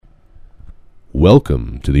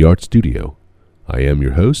Welcome to the Art Studio. I am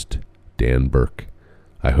your host, Dan Burke.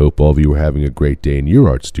 I hope all of you are having a great day in your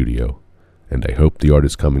art studio, and I hope the art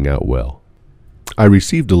is coming out well. I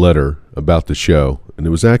received a letter about the show, and it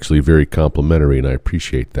was actually very complimentary, and I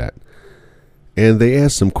appreciate that. And they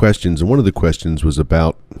asked some questions, and one of the questions was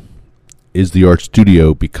about, is the art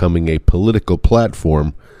studio becoming a political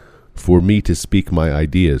platform for me to speak my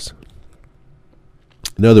ideas?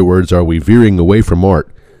 In other words, are we veering away from art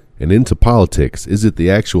and into politics? Is it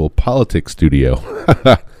the actual politics studio?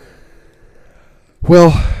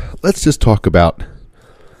 Well, let's just talk about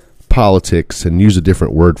politics and use a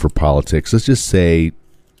different word for politics. Let's just say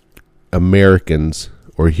Americans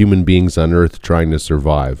or human beings on Earth trying to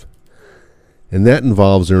survive. And that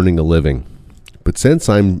involves earning a living. But since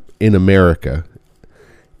I'm in America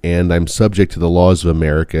and I'm subject to the laws of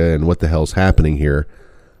America and what the hell's happening here,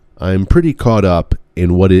 I'm pretty caught up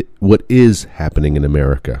in what is happening in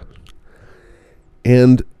America.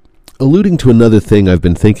 And alluding to another thing I've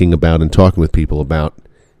been thinking about and talking with people about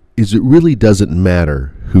is it really doesn't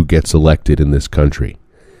matter who gets elected in this country.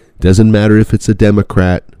 It doesn't matter if it's a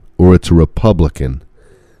Democrat or it's a Republican.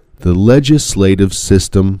 The legislative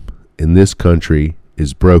system in this country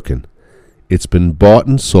is broken. It's been bought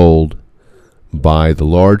and sold by the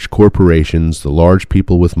large corporations, the large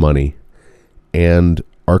people with money, and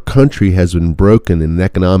our country has been broken in an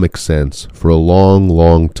economic sense for a long,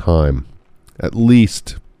 long time. At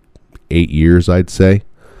least 8 years, I'd say.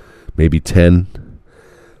 Maybe 10.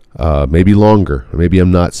 Maybe longer. Maybe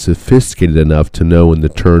I'm not sophisticated enough to know when the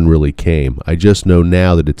turn really came. I just know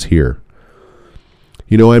now that it's here.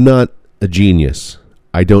 You know, I'm not a genius.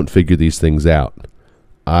 I don't figure these things out.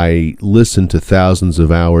 I listen to thousands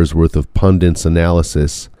of hours worth of pundits'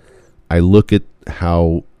 analysis. I look at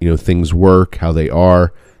how, things work, how they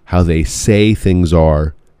are, how they say things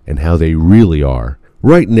are, and how they really are.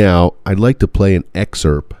 Right now, I'd like to play an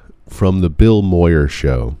excerpt from the Bill Moyer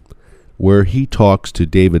Show, where he talks to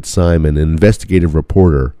David Simon, an investigative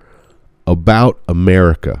reporter, about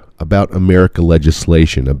America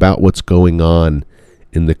legislation, about what's going on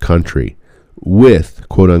in the country with,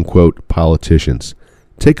 quote-unquote, politicians.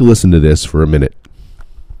 Take a listen to this for a minute.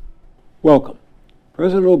 Welcome.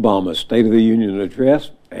 President Obama's State of the Union address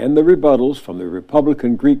and the rebuttals from the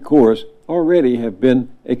Republican Greek chorus already have been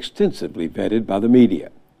extensively vetted by the media.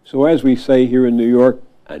 So as we say here in New York,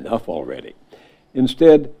 enough already.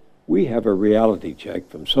 Instead, we have a reality check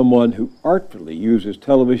from someone who artfully uses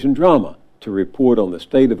television drama to report on the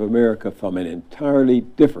state of America from an entirely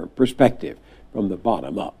different perspective, from the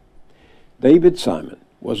bottom up. David Simon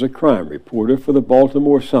was a crime reporter for the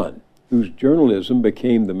Baltimore Sun, whose journalism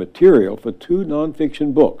became the material for two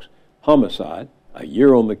nonfiction books, Homicide, A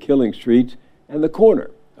Year on the Killing Streets, and The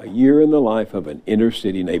Corner, A Year in the Life of an Inner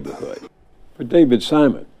City Neighborhood. For David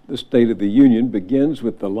Simon, the State of the Union begins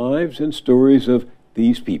with the lives and stories of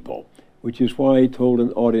these people, which is why he told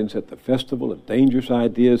an audience at the Festival of Dangerous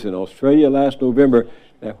Ideas in Australia last November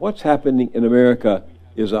that what's happening in America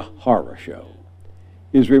is a horror show.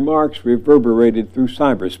 His remarks reverberated through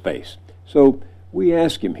cyberspace, so we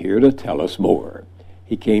ask him here to tell us more.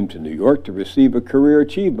 He came to New York to receive a Career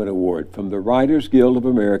Achievement Award from the Writers Guild of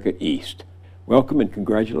America East. Welcome and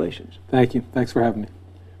congratulations. Thank you. Thanks for having me.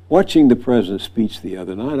 Watching the president's speech the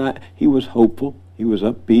other night, he was hopeful, he was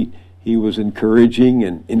upbeat, he was encouraging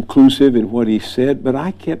and inclusive in what he said, but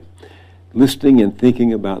I kept listening and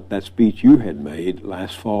thinking about that speech you had made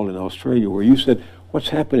last fall in Australia, where you said, what's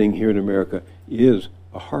happening here in America is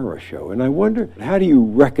a horror show. And I wonder, how do you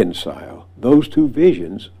reconcile those two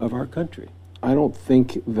visions of our country? I don't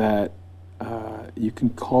think that you can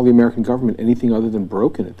call the American government anything other than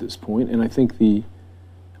broken at this point, and I think the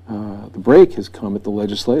break has come at the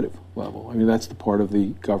legislative level. I mean, that's the part of the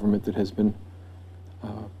government that has been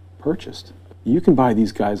purchased. You can buy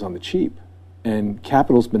these guys on the cheap, and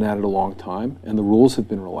capital's been at it a long time, and the rules have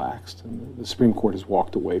been relaxed, and the Supreme Court has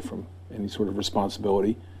walked away from any sort of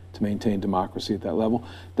responsibility to maintain democracy at that level.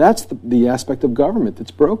 That's the aspect of government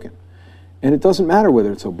that's broken. And it doesn't matter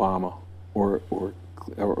whether it's Obama or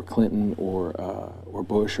Clinton or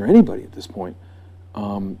Bush or anybody at this point.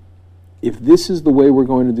 If this is the way we're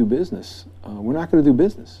going to do business, we're not going to do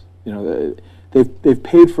business. They've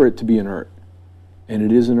paid for it to be inert, and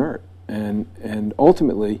it is inert. And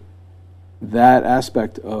ultimately, that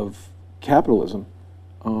aspect of capitalism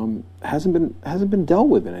hasn't been dealt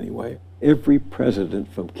with in any way. Every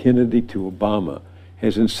president from Kennedy to Obama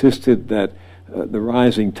has insisted that the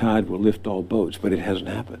rising tide will lift all boats, but it hasn't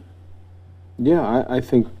happened. Yeah, I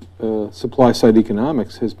think supply-side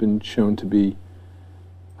economics has been shown to be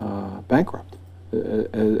bankrupt.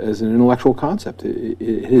 as an intellectual concept.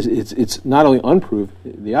 It's not only unproved,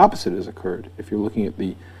 the opposite has occurred. If you're looking at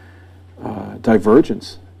the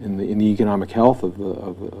divergence in the economic health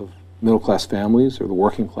of middle-class families or the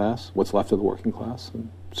working class, what's left of the working class, and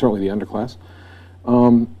certainly the underclass,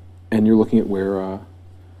 and you're looking at where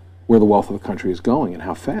the wealth of the country is going and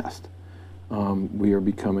how fast we are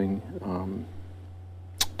becoming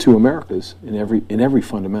two Americas in every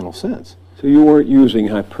fundamental sense. So you weren't using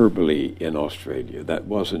hyperbole in Australia. That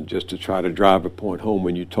wasn't just to try to drive a point home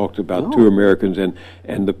when you talked about two Americans,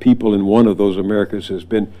 and the people in one of those Americas has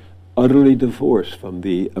been utterly divorced from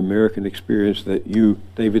the American experience that you,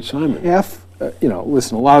 David Simon.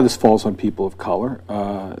 Listen, a lot of this falls on people of color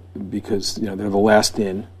because they're the last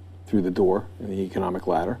in through the door in the economic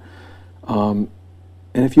ladder. And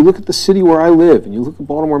if you look at the city where I live, and you look at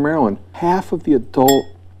Baltimore, Maryland, half of the adult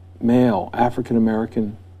male African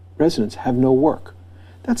American residents have no work.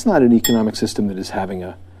 That's not an economic system that is having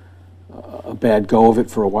a bad go of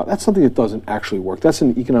it for a while. That's something that doesn't actually work. That's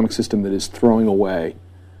an economic system that is throwing away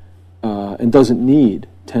and doesn't need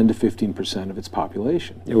 10 to 15% of its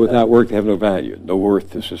population. Yeah, without work, they have no value, no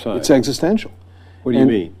worth to society. It's existential. What do you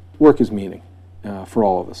mean? Work is meaning for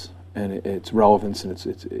all of us, and its relevance and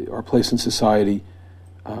its our place in society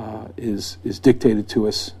is dictated to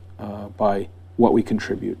us by what we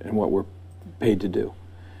contribute and what we're paid to do.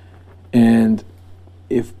 And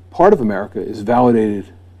if part of America is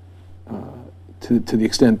validated to the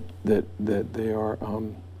extent that they are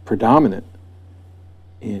predominant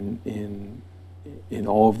in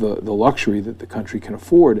all of the luxury that the country can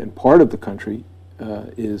afford, and part of the country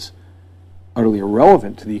is utterly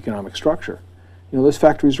irrelevant to the economic structure, those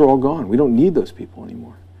factories are all gone. We don't need those people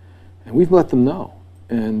anymore, and we've let them know.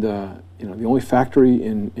 And the only factory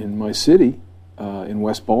in my city, in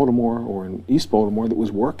West Baltimore or in East Baltimore, that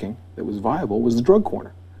was working, that was viable, was the drug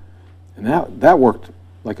corner, and that worked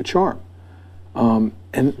like a charm.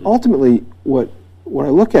 And ultimately, what I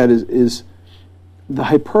look at is the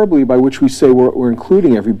hyperbole by which we say we're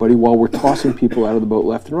including everybody while we're tossing people out of the boat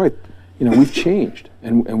left and right. We've changed,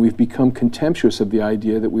 and we've become contemptuous of the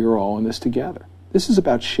idea that we are all in this together. This is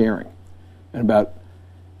about sharing, and about,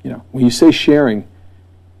 when you say sharing,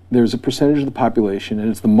 there's a percentage of the population, and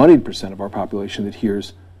it's the moneyed percent of our population that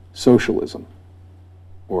hears socialism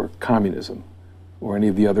or communism or any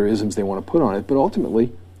of the other isms they want to put on it. But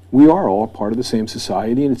ultimately, we are all part of the same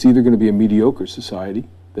society, and it's either going to be a mediocre society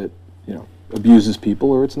that abuses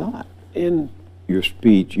people, or it's not. In your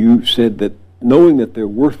speech, you said that knowing that they're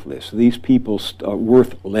worthless, these people are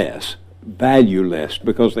worth less, value less,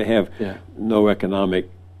 because they have no economic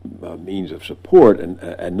means of support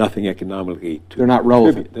and nothing economically to They're not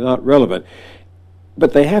relevant. They're not relevant.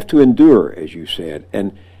 But they have to endure, as you said.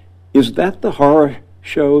 And is that the horror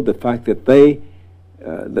show, the fact that they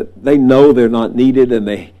know they're not needed and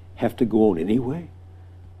they have to go on anyway?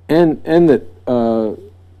 And that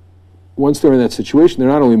once they're in that situation, they're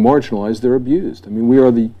not only marginalized, they're abused. I mean, we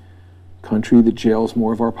are the country that jails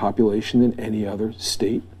more of our population than any other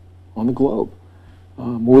state on the globe.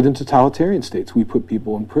 More than totalitarian states. We put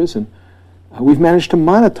people in prison. We've managed to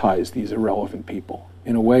monetize these irrelevant people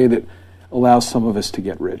in a way that allows some of us to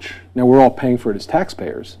get rich. Now, we're all paying for it as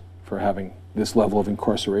taxpayers for having this level of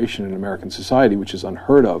incarceration in American society, which is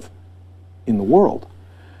unheard of in the world.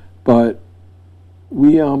 But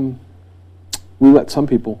we let some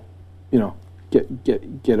people, get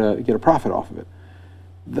a profit off of it.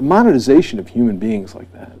 The monetization of human beings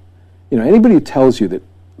like that, anybody who tells you that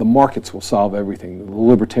the markets will solve everything, the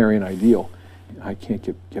libertarian ideal, I can't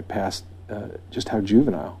get past just how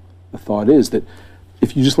juvenile the thought is that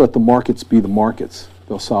if you just let the markets be the markets,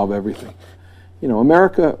 they'll solve everything.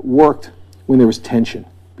 America worked when there was tension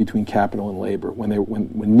between capital and labor,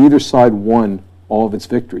 when neither side won all of its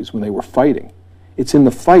victories, when they were fighting. It's in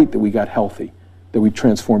the fight that we got healthy, that we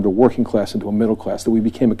transformed a working class into a middle class, that we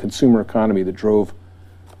became a consumer economy that drove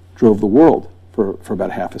the world for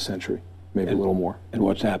about half a century, maybe a little more. And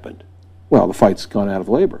what's happened? Well, the fight's gone out of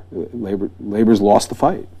labor. Labor's lost the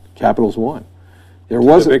fight. Capital's won.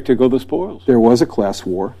 The victor go the spoils. There was a class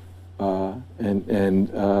war, and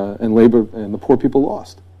labor and the poor people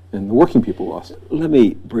lost, and the working people lost. Let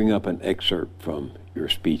me bring up an excerpt from your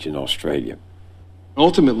speech in Australia.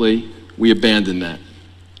 Ultimately, we abandoned that.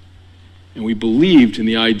 And we believed in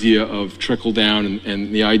the idea of trickle down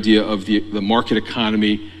and the idea of the market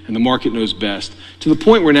economy, and the market knows best, to the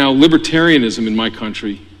point where now libertarianism in my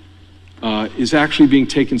country is actually being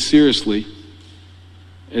taken seriously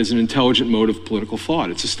as an intelligent mode of political thought.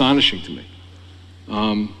 It's astonishing to me.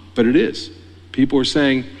 But it is. People are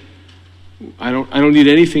saying, I don't need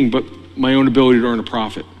anything but my own ability to earn a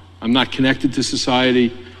profit. I'm not connected to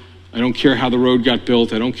society. I don't care how the road got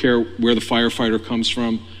built. I don't care where the firefighter comes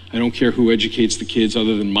from. I don't care who educates the kids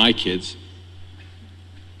other than my kids.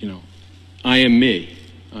 I am me.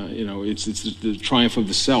 It's the triumph of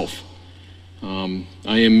the self. I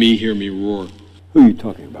am me, hear me roar. Who are you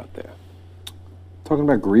talking about there? Talking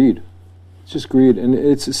about greed. It's just greed, and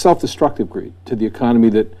it's a self-destructive greed to the economy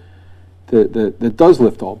that does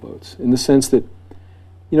lift all boats, in the sense that,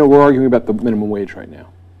 we're arguing about the minimum wage right now,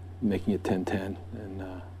 making it $10.10 and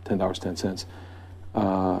 $10.10,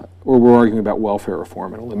 or we're arguing about welfare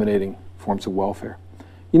reform and eliminating forms of welfare.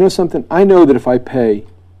 You know something? I know that if I pay a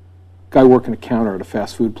guy working a counter at a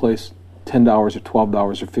fast food place $10 or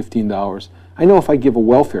 $12 or $15, I know if I give a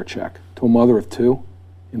welfare check to a mother of two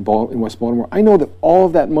in West Baltimore, I know that all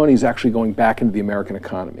of that money is actually going back into the American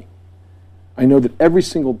economy. I know that every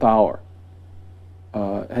single dollar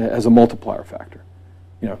has a multiplier factor.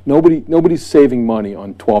 Nobody's saving money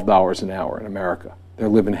on $12 an hour in America. They're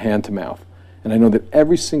living hand to mouth. And I know that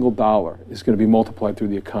every single dollar is going to be multiplied through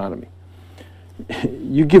the economy.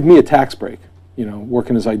 You give me a tax break,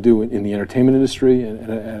 working as I do in the entertainment industry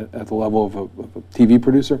and at the level of a TV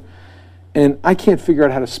producer, and I can't figure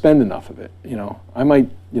out how to spend enough of it. I might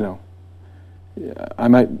have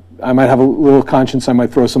a little conscience. I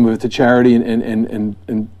might throw some of it to charity and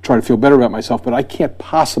try to feel better about myself, but I can't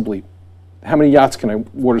possibly. How many yachts can I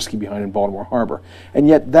water ski behind in Baltimore Harbor? And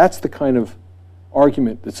yet that's the kind of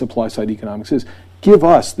argument that supply-side economics is. Give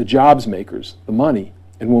us, the jobs makers, the money,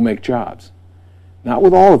 and we'll make jobs. Not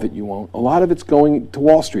with all of it, you won't. A lot of it's going to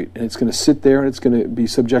Wall Street, and it's going to sit there, and it's going to be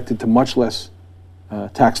subjected to much less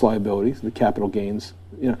tax liabilities, the capital gains.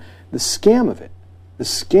 The scam of it, the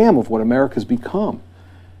scam of what America's become.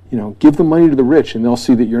 Give the money to the rich, and they'll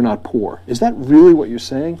see that you're not poor. Is that really what you're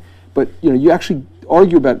saying? But you actually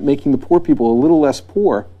argue about making the poor people a little less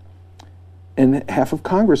poor, and half of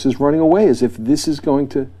Congress is running away as if this is going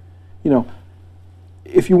to,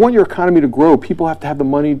 if you want your economy to grow, people have to have the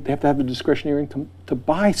money, they have to have the discretionary income to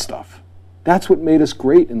buy stuff. That's what made us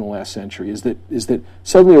great in the last century, is that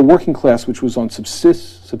suddenly a working class, which was on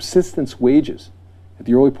subsistence wages at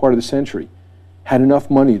the early part of the century, had enough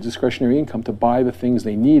money, discretionary income, to buy the things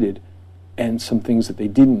they needed and some things that they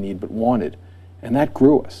didn't need but wanted. And that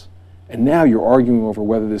grew us. And now you're arguing over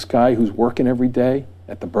whether this guy who's working every day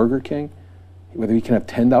at the Burger King, whether he can have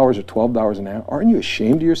 $10 or $12 an hour. Aren't you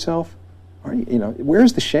ashamed of yourself? Aren't you?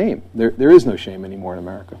 Where's the shame? There is no shame anymore in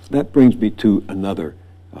America. That brings me to another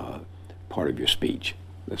part of your speech.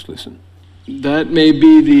 Let's listen. That may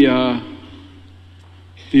be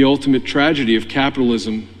the ultimate tragedy of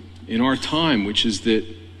capitalism in our time, which is that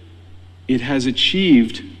it has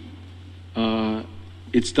achieved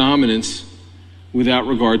its dominance without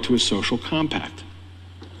regard to a social compact,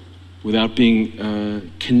 without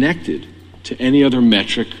being connected to any other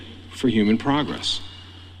metric for human progress.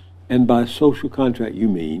 And by social contract, you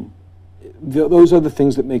mean? Those are the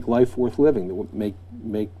things that make life worth living,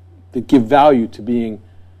 that give value to being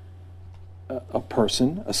a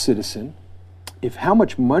person, a citizen. If how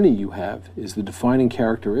much money you have is the defining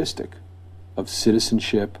characteristic of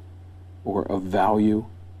citizenship or of value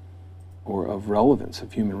or of relevance,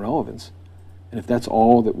 of human relevance, and if that's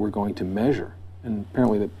all that we're going to measure, and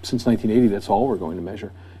apparently since 1980 that's all we're going to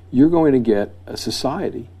measure, you're going to get a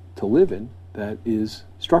society to live in that is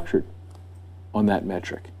structured on that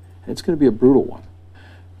metric. And it's going to be a brutal one.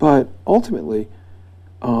 But ultimately,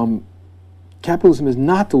 capitalism is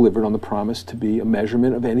not delivered on the promise to be a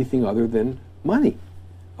measurement of anything other than money,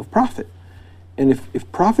 of profit. And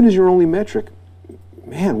if profit is your only metric,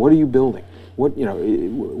 man, what are you building?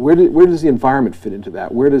 Where does the environment fit into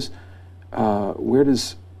that? Where does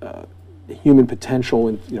human potential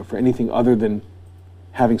and for anything other than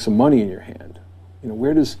having some money in your hand?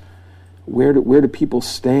 Where do people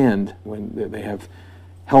stand when they have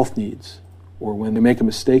health needs or when they make a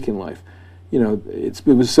mistake in life? It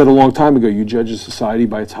was said a long time ago, you judge a society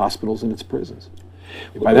by its hospitals and its prisons.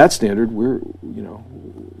 By that standard,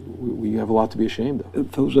 we have a lot to be ashamed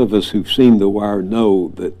of. Those of us who've seen The Wire know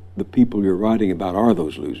that the people you're writing about are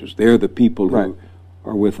those losers. They're the people who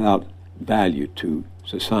are without value to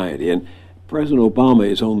society. And President Obama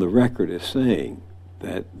is on the record as saying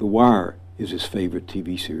that The Wire is his favorite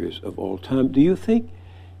TV series of all time. Do you think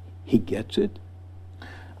he gets it?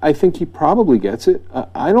 I think he probably gets it.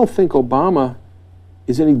 I don't think Obama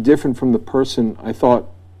is any different from the person I thought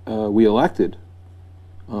we elected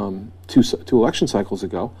two election cycles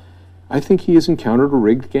ago. I think he has encountered a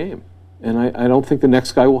rigged game. And I don't think the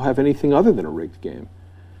next guy will have anything other than a rigged game.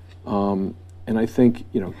 And I think,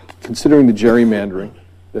 considering the gerrymandering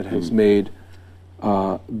that has made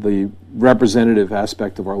the representative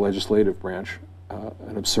aspect of our legislative branch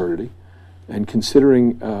an absurdity, and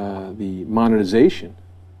considering the monetization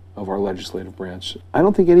of our legislative branch, I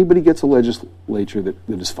don't think anybody gets a legislature that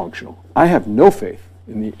is functional. I have no faith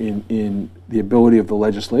in the ability of the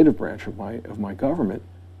legislative branch of my government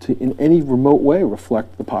to in any remote way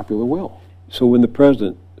reflect the popular will. So when the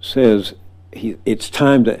president says it's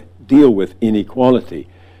time to deal with inequality,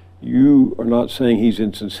 you are not saying he's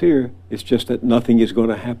insincere. It's just that nothing is going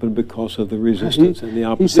to happen because of the resistance and the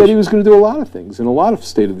opposition. He said he was going to do a lot of things in a lot of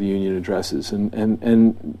State of the Union addresses,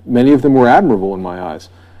 and many of them were admirable in my eyes.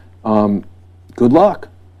 Good luck.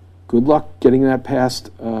 Good luck getting that passed.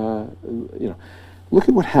 Look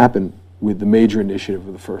at what happened with the major initiative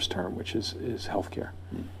of the first term, which is health care.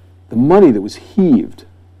 The money that was heaved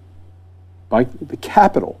by the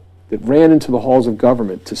capital that ran into the halls of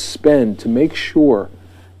government to spend to make sure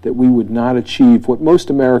that we would not achieve what most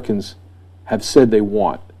Americans have said they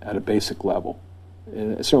want at a basic level.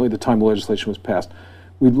 And certainly at the time the legislation was passed,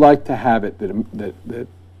 we'd like to have it that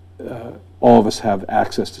all of us have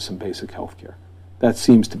access to some basic health care. That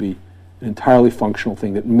seems to be an entirely functional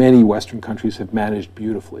thing that many Western countries have managed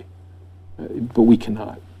beautifully, but we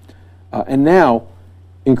cannot. And now,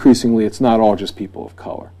 increasingly, it's not all just people of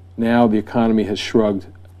color. Now the economy has shrugged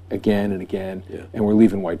again and again, and we're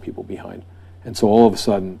leaving white people behind. And so all of a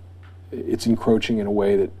sudden, it's encroaching in a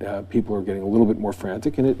way that people are getting a little bit more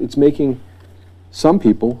frantic, and it's making some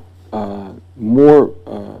people more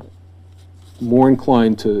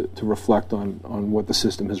inclined to reflect on what the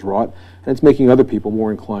system has wrought, and it's making other people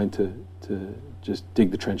more inclined to just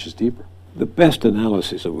dig the trenches deeper. The best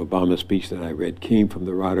analysis of Obama's speech that I read came from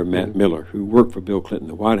the writer Matt Miller, who worked for Bill Clinton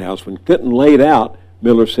in the White House. When Clinton laid out,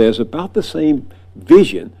 Miller says, about the same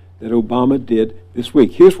vision that Obama did this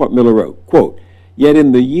week. Here's what Miller wrote, quote, "Yet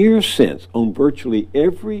in the years since, on virtually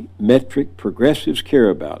every metric progressives care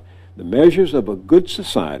about, the measures of a good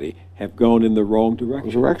society have gone in the wrong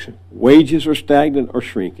direction. Wages are stagnant or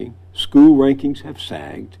shrinking. School rankings have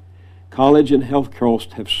sagged. College and health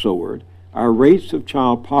costs have soared. Our rates of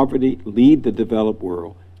child poverty lead the developed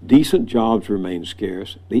world. Decent jobs remain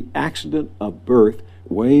scarce. The accident of birth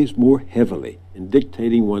weighs more heavily in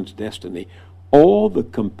dictating one's destiny. All the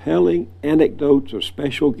compelling anecdotes of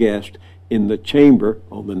special guests in the chamber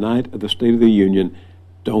on the night of the State of the Union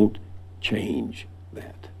don't change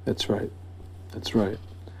that." That's right. That's right.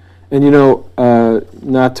 And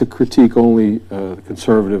not to critique only the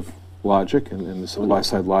conservative logic and the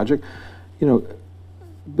supply-side logic,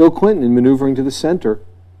 Bill Clinton, in maneuvering to the center,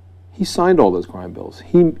 he signed all those crime bills.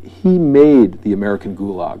 He made the American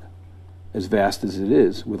gulag as vast as it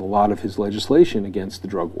is with a lot of his legislation against the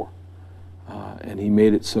drug war. And he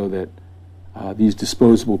made it so that these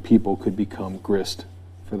disposable people could become grist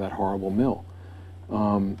for that horrible mill.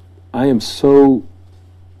 I am so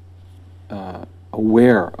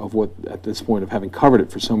aware of what, at this point, of having covered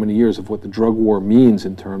it for so many years, of what the drug war means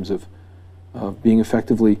in terms of being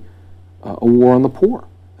effectively a war on the poor.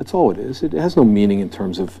 That's all it is. It has no meaning in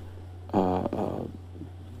terms of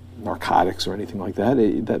narcotics or anything like that.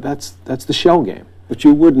 That's the shell game. But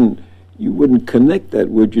you wouldn't connect that,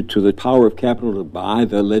 would you, to the power of capital to buy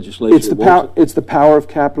the legislation? It's the power of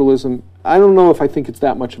capitalism. I don't know if I think it's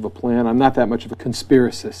that much of a plan. I'm not that much of a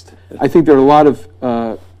conspiracist. I think there are a lot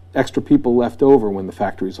of extra people left over when the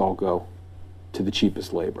factories all go to the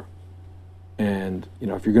cheapest labor. And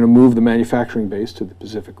if you're going to move the manufacturing base to the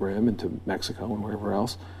Pacific Rim and to Mexico and wherever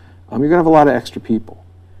else, you're going to have a lot of extra people.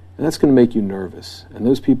 And that's going to make you nervous. And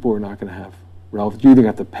those people are not going to have relevant. You either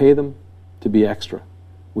have to pay them to be extra,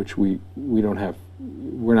 which we don't have.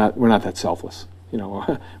 We're not that selfless.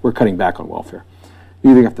 We're cutting back on welfare.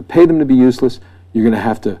 You either have to pay them to be useless. You're going to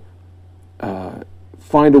have to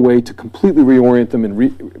find a way to completely reorient them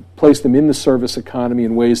and place them in the service economy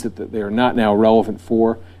in ways that they are not now relevant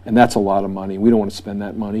for, and that's a lot of money. We don't want to spend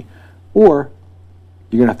that money. Or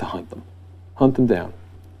you're going to have to hunt them down.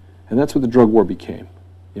 And that's what the drug war became.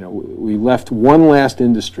 We left one last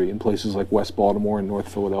industry in places like West Baltimore and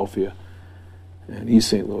North Philadelphia and East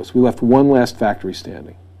St. Louis. We left one last factory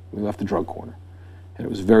standing. We left the drug corner. And it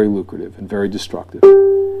was very lucrative and very destructive.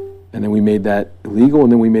 And then we made that illegal,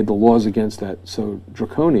 and then we made the laws against that so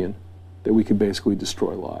draconian that we could basically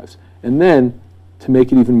destroy lives. And then, to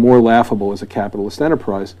make it even more laughable as a capitalist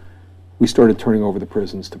enterprise, we started turning over the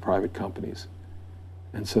prisons to private companies.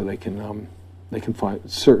 And so they can find,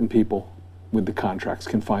 certain people with the contracts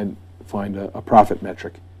can find a profit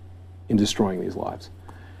metric in destroying these lives.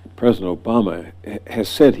 President Obama has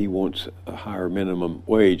said he wants a higher minimum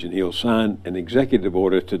wage, and he'll sign an executive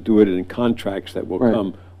order to do it in contracts that will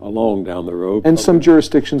come along down the road. And some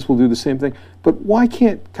jurisdictions will do the same thing. But why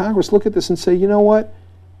can't Congress look at this and say, you know what?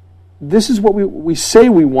 this is what we say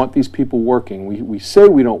we want these people working. We say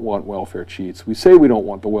we don't want welfare cheats. We say we don't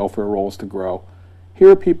want the welfare rolls to grow. Here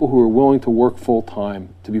are people who are willing to work full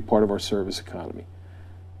time to be part of our service economy.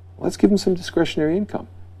 Let's give them some discretionary income.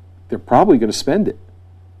 They're probably going to spend it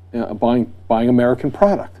buying American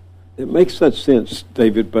product. It makes such sense,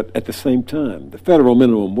 David, but at the same time, the federal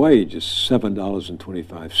minimum wage is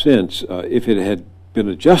 $7.25. If it had been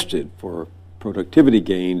adjusted for productivity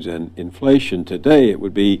gains and inflation today, it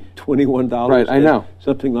would be $21. Right, I know.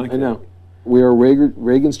 Something like that. I know. We are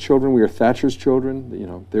Reagan's children. We are Thatcher's children. You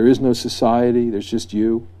know, there is no society. There's just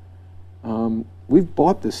you. We've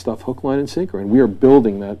bought this stuff hook, line, and sinker, and we are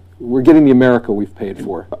building that. We're getting the America we've paid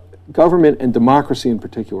for. Government and democracy in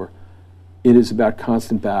particular, it is about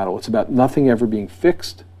constant battle. It's about nothing ever being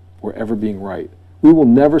fixed or ever being right. We will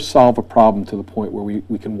never solve a problem to the point where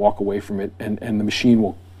we can walk away from it and the machine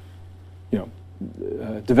will,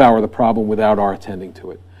 devour the problem without our attending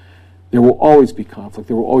to it. There will always be conflict.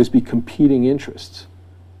 There will always be competing interests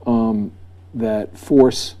that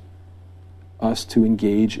force us to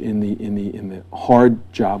engage in the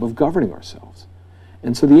hard job of governing ourselves.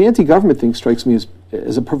 And so the anti-government thing strikes me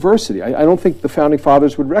as a perversity. I don't think the Founding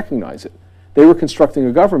Fathers would recognize it. They were constructing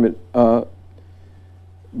a government of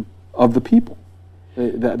the people.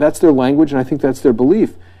 That's their language, and I think that's their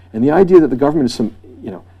belief. And the idea that the government is some,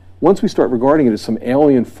 once we start regarding it as some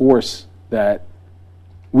alien force that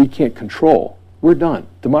we can't control, we're done.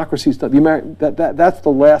 Democracy's done. That's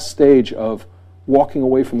the last stage of walking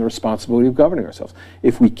away from the responsibility of governing ourselves.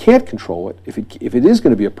 If we can't control it, if it is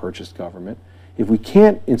going to be a purchased government, if we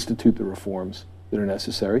can't institute the reforms that are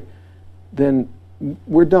necessary, then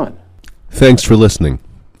we're done. Thanks for listening.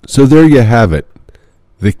 So there you have it.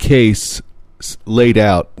 The case laid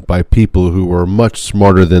out by people who were much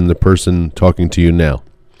smarter than the person talking to you now.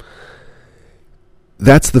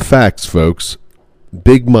 That's the facts, folks.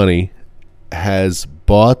 Big money has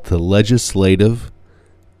bought the legislative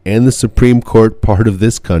and the Supreme Court part of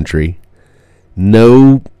this country.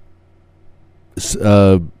 No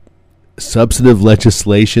substantive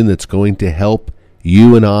legislation that's going to help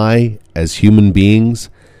you and I as human beings,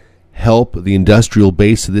 help the industrial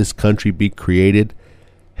base of this country be created,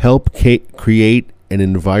 help create an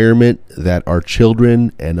environment that our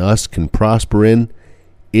children and us can prosper in.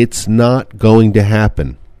 It's not going to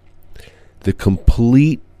happen. The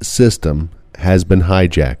complete system has been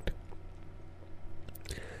hijacked.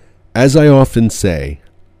 As I often say,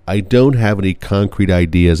 I don't have any concrete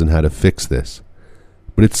ideas on how to fix this,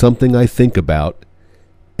 but it's something I think about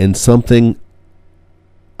and something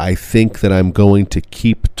I think that I'm going to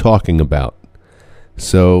keep talking about.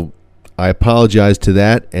 So I apologize to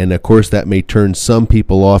that, and of course that may turn some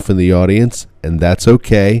people off in the audience, and that's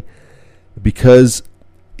okay, because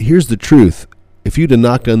here's the truth. If you'd have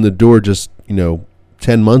knocked on the door just,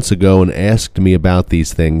 10 months ago and asked me about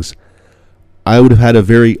these things, I would have had a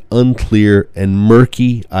very unclear and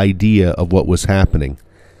murky idea of what was happening.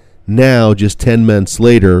 Now, just 10 months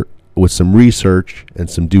later, with some research and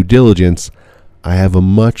some due diligence, I have a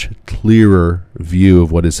much clearer view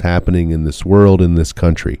of what is happening in this world, in this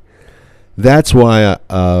country. That's why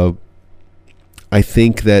I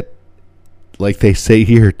think that, like they say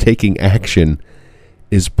here, taking action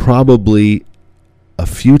is probably a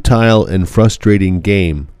futile and frustrating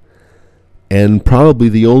game. And probably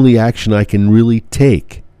the only action I can really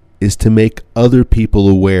take is to make other people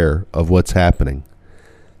aware of what's happening.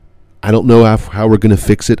 I don't know how we're going to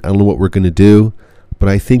fix it. I don't know what we're going to do. But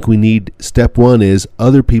I think we need, step one is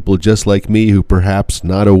other people just like me who perhaps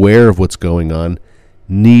not aware of what's going on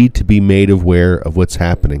need to be made aware of what's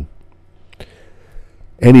happening.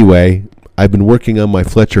 Anyway, I've been working on my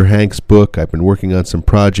Fletcher Hanks book. I've been working on some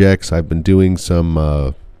projects. I've been doing some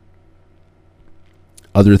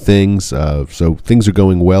other things. So things are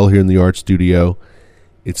going well here in the art studio.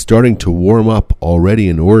 It's starting to warm up already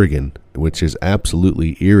in Oregon, which is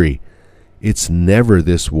absolutely eerie. It's never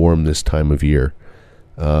this warm this time of year.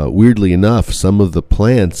 Weirdly enough, some of the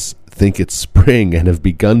plants think it's spring and have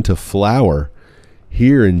begun to flower.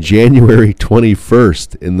 Here in January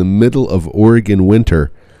 21st, in the middle of Oregon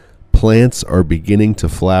winter, plants are beginning to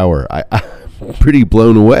flower. I'm pretty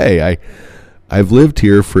blown away. I've lived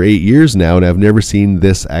here for 8 years now, and I've never seen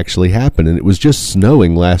this actually happen. And it was just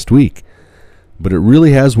snowing last week. But it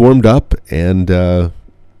really has warmed up, and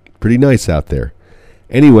pretty nice out there.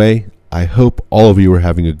 Anyway, I hope all of you are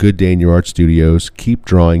having a good day in your art studios. Keep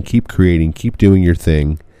drawing, keep creating, keep doing your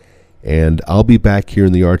thing. And I'll be back here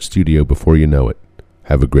in the art studio before you know it.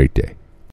 Have a great day.